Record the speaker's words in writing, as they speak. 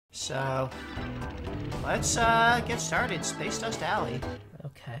So, let's get started. Spacedust Alley.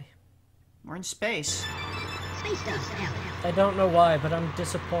 Okay. We're in space. Spacedust Alley. I don't know why, but I'm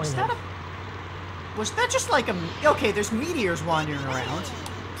disappointed. Is that a... Was that just like a... Okay, there's meteors wandering around.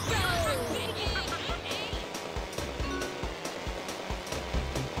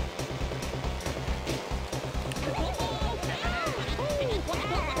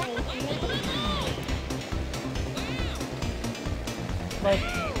 Like,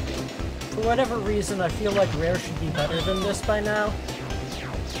 for whatever reason, I feel like Rare should be better than this by now.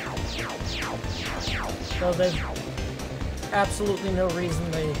 So there's absolutely no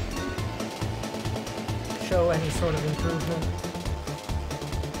reason they show any sort of improvement.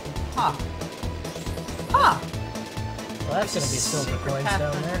 Huh. Huh. Well, that's gonna be silver coins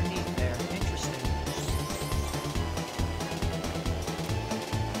down there. There. Interesting.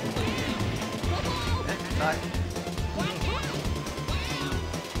 But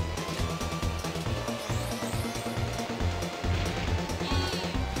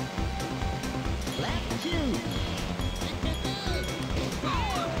Left 2.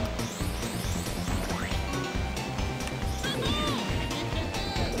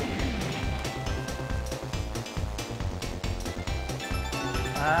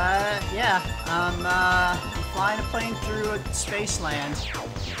 yeah, I'm flying a plane through a spaceland.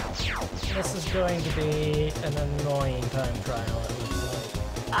 This is going to be an annoying time trial, it looks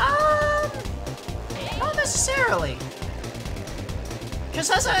like. Not necessarily. Because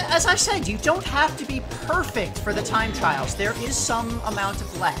as I said, you don't have to be perfect for the time trials. There is some amount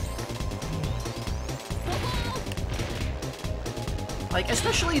of lag. Like,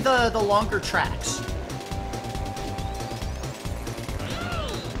 especially the longer tracks.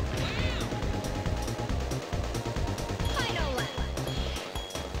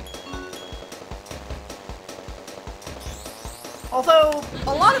 Although,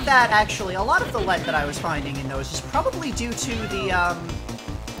 a lot of that, actually, a lot of the let that I was finding in those is probably due to the,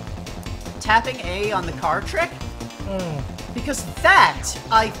 tapping A on the car trick. Because that,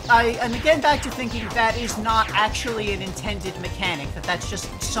 I'm again back to thinking that is not actually an intended mechanic, that's just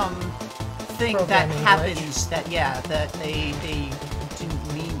some thing that happens that, yeah, that they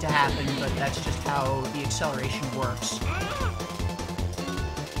didn't mean to happen, but that's just how the acceleration works.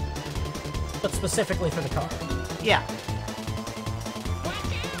 But specifically for the car. Yeah.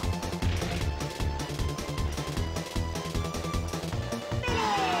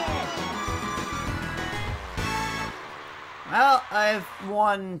 Well, I've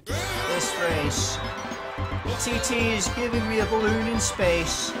won this race. TT is giving me a balloon in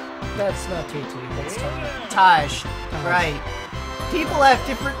space. That's not TT, that's Taj, right. People have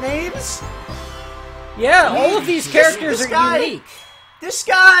different names? Yeah, all of these characters are unique. This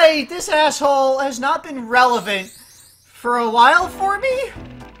guy, this asshole, has not been relevant for a while for me.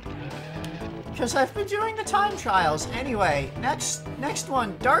 Because I've been doing the time trials. Anyway, next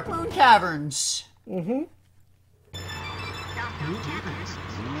one, Darkmoon Caverns. Mm-hmm. Darkmoon Caverns.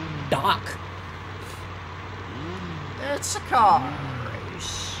 Doc. It's a car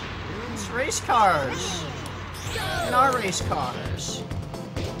race. It's race cars. And our race cars.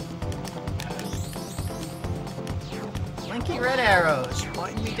 Blinky red arrows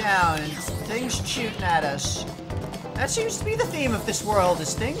pointing me down and things shooting at us. That seems to be the theme of this world,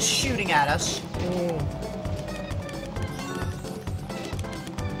 is things shooting at us.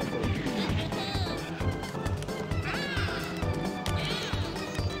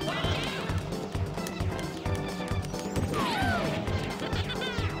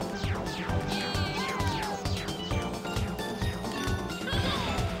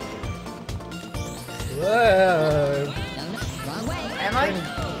 Whoa. Wrong way. Am I?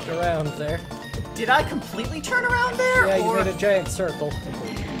 Around there. Did I completely turn around there? Yeah, you or... made a giant circle.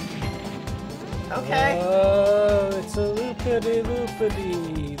 Okay. Oh, it's a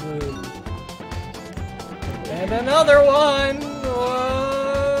loopity-loopity-loop. And another one!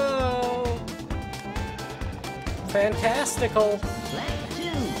 Whoa! Fantastical. Left 2.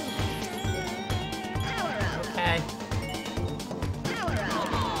 Power up. Okay. Power up.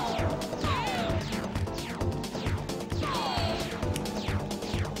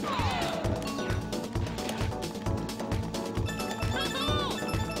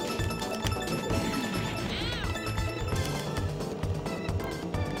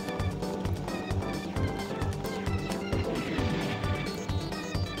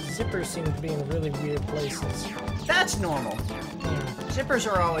 Zippers seem to be in really weird places. That's normal.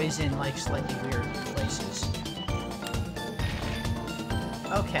 Zippers are always in, like, slightly weird places.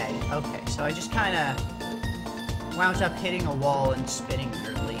 Okay, so I just kind of wound up hitting a wall and spinning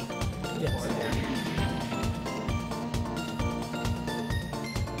weirdly. Yes. There.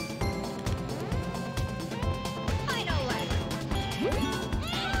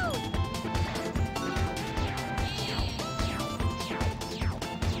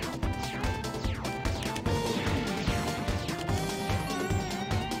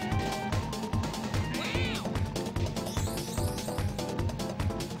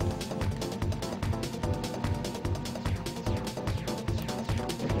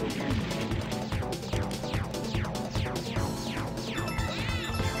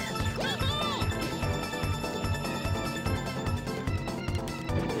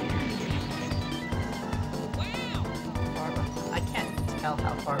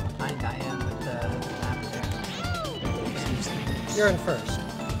 You're in first.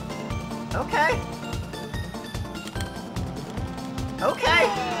 Okay. Okay.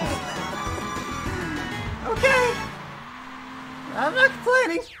 Okay. I'm not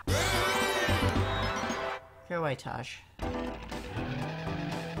complaining. Go away, Taj.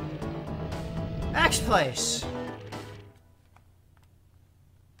 Next place.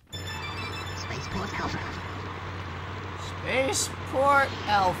 Spaceport Alpha. Spaceport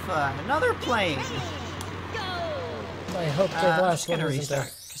Alpha. Another plane. I hope the I'm last just one gonna isn't restart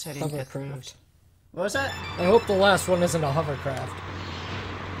a because I didn't get the hovercraft. boost. What was that? I hope the last one isn't a hovercraft.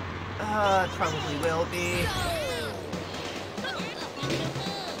 It probably will be.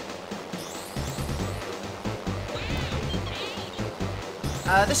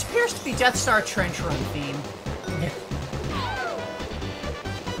 This appears to be Death Star Trench Run theme.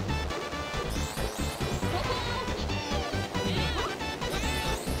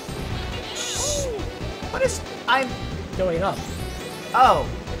 What is... I'm... Going up. Oh.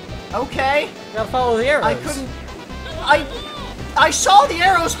 Okay. You gotta follow the arrows. I couldn't... I saw the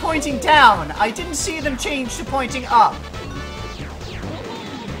arrows pointing down. I didn't see them change to pointing up.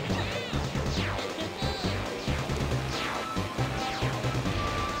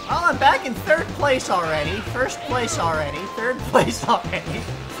 Well, I'm back in third place already. First place already. Third place already.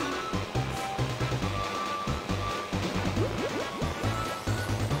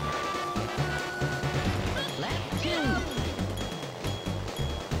 Left 2.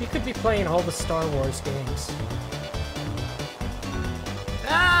 You could be playing all the Star Wars games.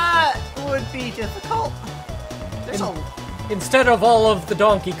 That would be difficult. There's a... Instead of all of the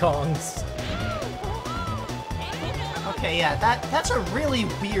Donkey Kongs. Okay, yeah, that's a really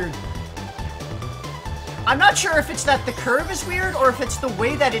weird... I'm not sure if it's that the curve is weird or if it's the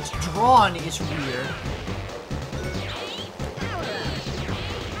way that it's drawn is weird.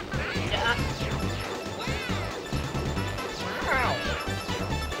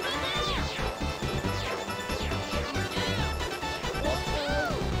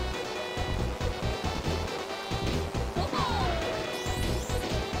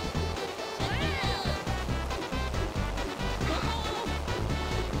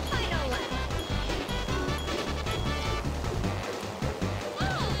 Final lap.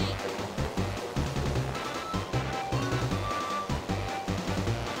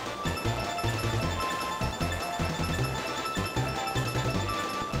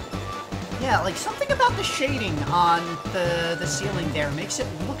 Yeah, like something about the shading on the ceiling there makes it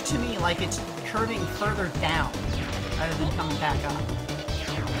look to me like it's curving further down rather than coming back up.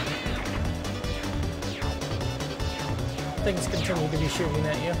 Things continue to be shooting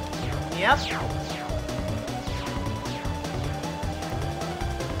at you. Yep.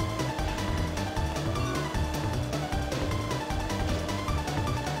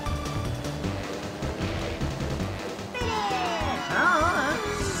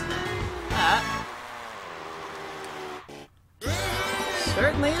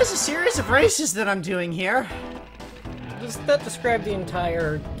 Certainly is a series of races that I'm doing here. Does that describe the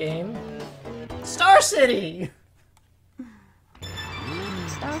entire game? Star City!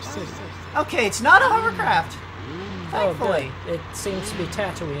 Star City. Okay, it's not a hovercraft. Oh, Thankfully. good. It seems to be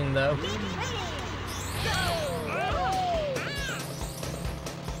Tatooine, though.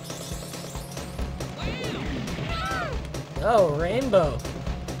 Oh, Rainbow.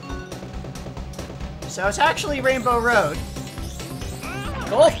 So it's actually Rainbow Road.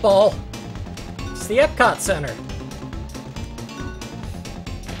 Golf ball. It's the Epcot Center.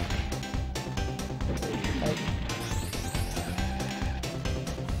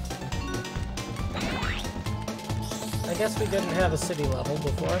 I guess we didn't have a city level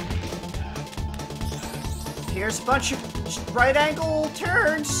before. Here's a bunch of right angle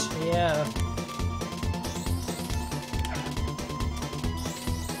turns. Yeah.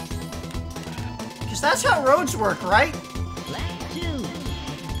 Because that's how roads work, right? Left 2.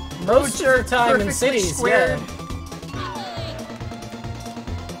 Roads Most are of the time in perfectly cities, squared. yeah.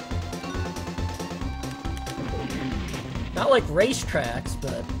 Not like racetracks,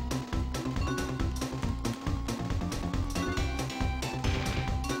 but...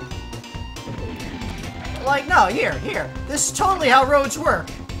 Like, no, here. This is totally how roads work.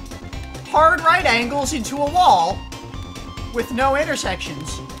 Hard right angles into a wall with no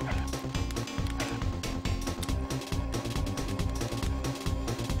intersections.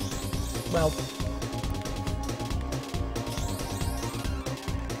 Well,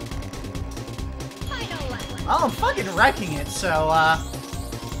 Final lap. Well, I'm fucking wrecking it, so,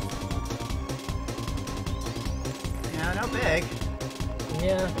 yeah, no big.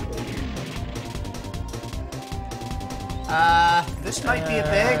 yeah. This might be a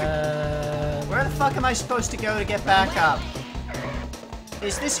big. Where the fuck am I supposed to go to get back up?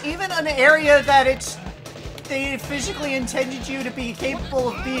 Is this even an area that they physically intended you to be capable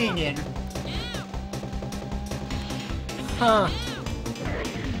of being in? Huh.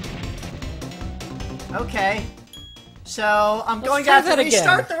 Okay. So, I'm going to try have to that again.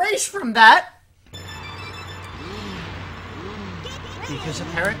 restart the race from that. Because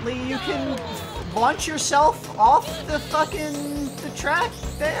apparently you can launch yourself off the track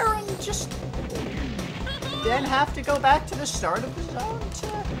there and just then have to go back to the start of the zone to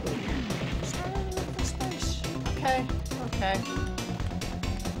start the space. Okay, okay.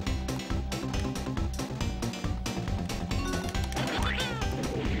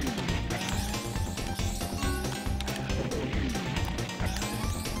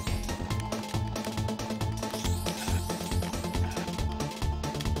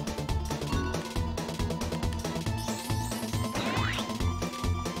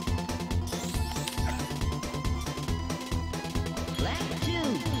 Lap 2.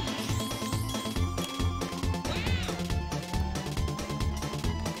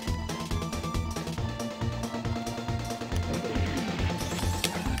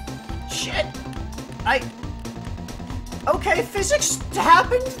 Shit! Okay, physics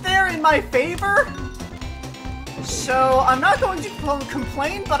happened there in my favor. So, I'm not going to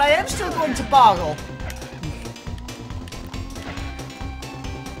complain, but I am still going to boggle.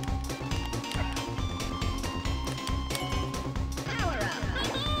 Power up.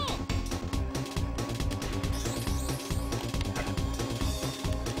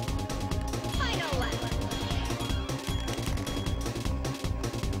 Final lap.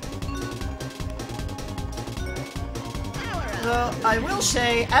 Power up. Well, I will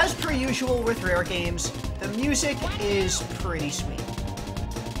say, as per usual with Rare games, the music is pretty sweet.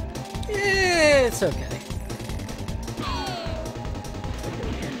 It's okay.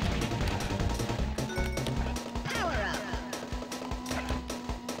 Power up.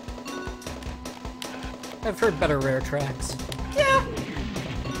 I've heard better Rare tracks. Yeah.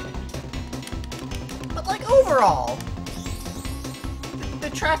 But, like, overall, the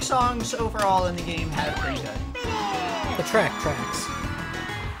track songs overall in the game have been good. The tracks.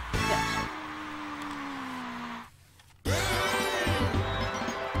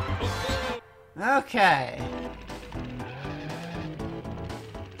 Okay.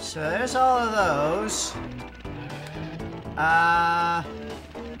 So there's all of those.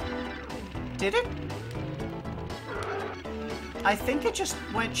 Did it? I think it just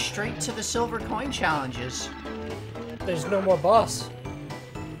went straight to the silver coin challenges. There's no more boss.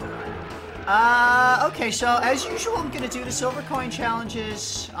 Okay, so as usual, I'm gonna do the silver coin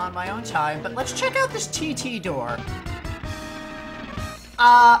challenges on my own time, but let's check out this TT door.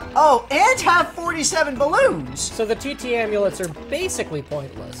 Oh, and have 47 balloons! So the TT amulets are basically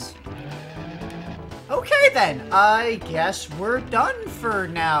pointless. Okay then, I guess we're done for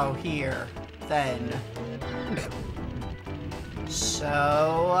now here, then. So,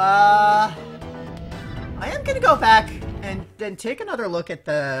 I am gonna go back and then take another look at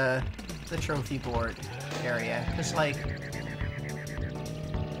the trophy board area, because, like,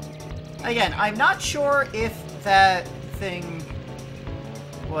 again, I'm not sure if that thing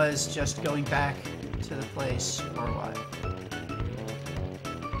was just going back to the place or what.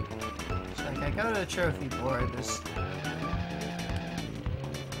 So, like, I go to the trophy board,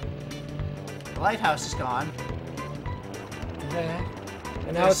 the lighthouse is gone. Okay.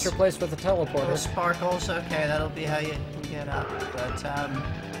 And now it's replaced with a teleporter. Those sparkles, okay, that'll be how you get up, but,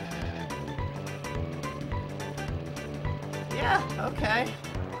 yeah, okay.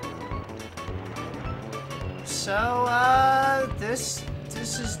 So, this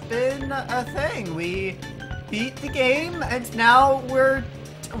has been a thing. We beat the game, and now we're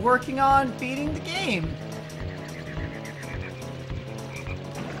working on beating the game.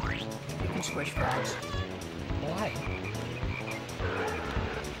 You can squish frogs. Why?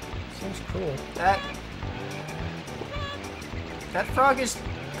 Seems cool. That frog is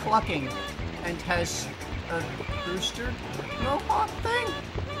clucking and has a rooster mohawk thing?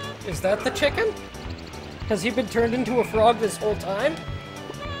 Is that the chicken? Has he been turned into a frog this whole time?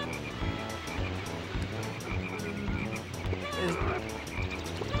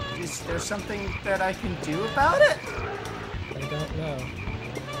 Is there something that I can do about it? I don't know.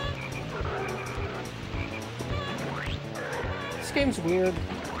 This game's weird.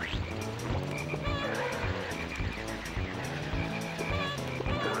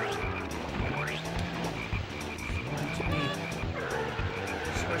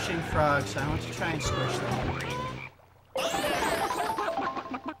 Squishing frogs. I want to try and squish them.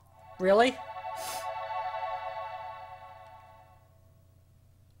 Really?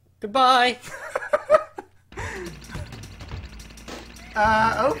 Goodbye.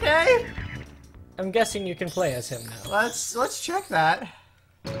 Okay. I'm guessing you can play as him now. Let's check that.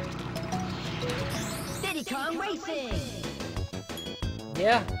 Diddy Kong Racing.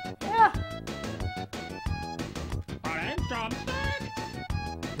 Yeah. Yeah.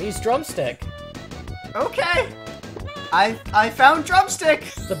 He's Drumstick. Okay. I found Drumstick.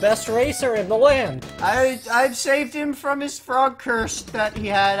 The best racer in the land. I've saved him from his frog curse that he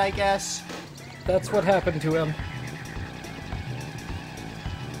had, I guess. That's what happened to him.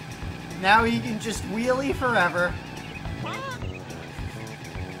 Now he can just wheelie forever.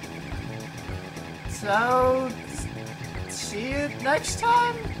 So, see you next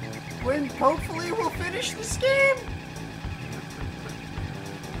time, when hopefully we'll finish this game.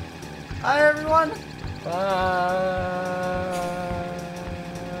 Bye, everyone.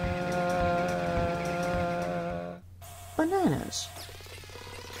 Bananas.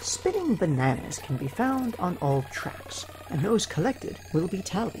 Spinning bananas can be found on all tracks, and those collected will be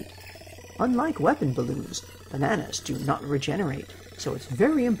tallied. Unlike weapon balloons, bananas do not regenerate, so it's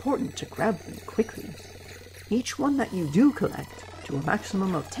very important to grab them quickly. Each one that you do collect, to a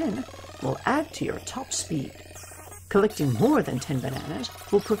maximum of 10, will add to your top speed. Collecting more than 10 bananas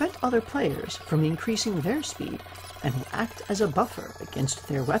will prevent other players from increasing their speed, and will act as a buffer against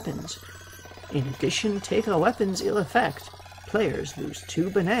their weapons. In addition, take a weapon's ill effect, players lose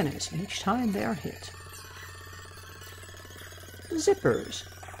 2 bananas each time they are hit. Zippers.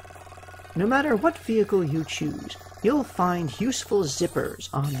 No matter what vehicle you choose, you'll find useful zippers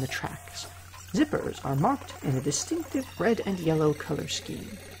on the tracks. Zippers are marked in a distinctive red and yellow color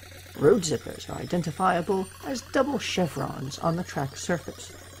scheme. Road zippers are identifiable as double chevrons on the track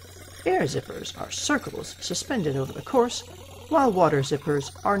surface. Air zippers are circles suspended over the course, while water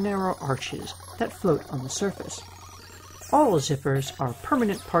zippers are narrow arches that float on the surface. All zippers are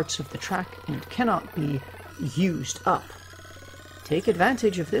permanent parts of the track and cannot be used up. Take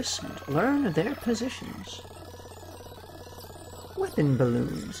advantage of this and learn their positions. Weapon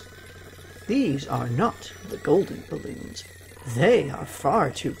balloons. These are not the golden balloons. They are far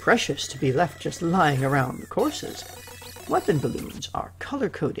too precious to be left just lying around the courses. Weapon balloons are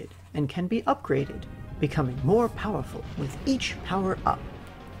color-coded and can be upgraded, becoming more powerful with each power-up.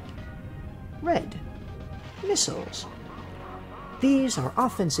 Red. Missiles. These are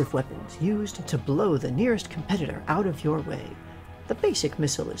offensive weapons used to blow the nearest competitor out of your way. The basic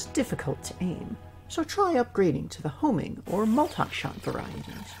missile is difficult to aim, so try upgrading to the homing or multi-shot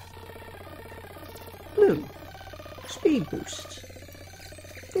varieties. Blue. Speed boosts.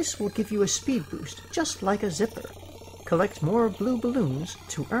 This will give you a speed boost just like a zipper. Collect more blue balloons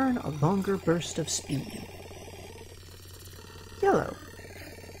to earn a longer burst of speed. Yellow.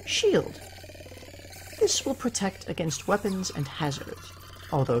 Shield. This will protect against weapons and hazards.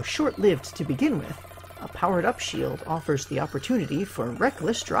 Although short-lived to begin with, a powered-up shield offers the opportunity for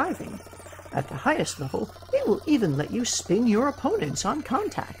reckless driving. At the highest level, it will even let you spin your opponents on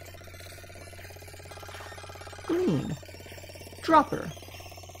contact. Green. Dropper.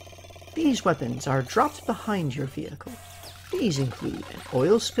 These weapons are dropped behind your vehicle. These include an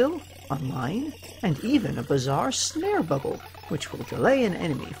oil spill, a mine, and even a bizarre snare bubble, which will delay an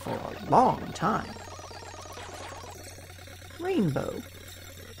enemy for a long time. Rainbow.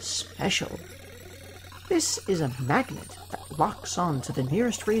 Special. This is a magnet that locks on to the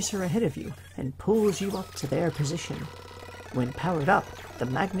nearest racer ahead of you and pulls you up to their position. When powered up, the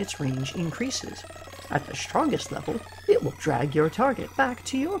magnet's range increases. At the strongest level, it will drag your target back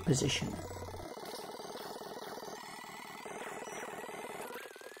to your position.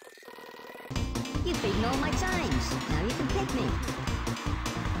 You've beaten all my times. Now you can pick me.